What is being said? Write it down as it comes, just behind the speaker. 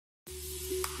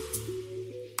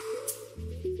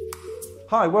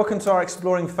Hi, welcome to our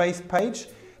Exploring Faith page.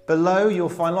 Below you'll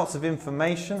find lots of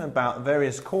information about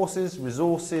various courses,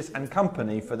 resources and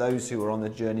company for those who are on the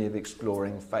journey of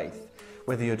exploring faith.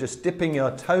 Whether you're just dipping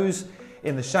your toes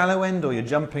in the shallow end or you're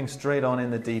jumping straight on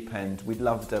in the deep end, we'd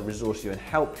love to resource you and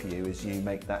help you as you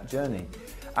make that journey.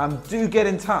 Do get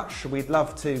in touch. We'd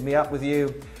love to meet up with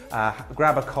you,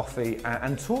 grab a coffee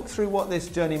and talk through what this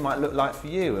journey might look like for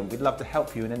you, and we'd love to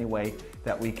help you in any way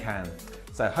that we can.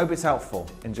 So hope it's helpful.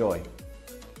 Enjoy.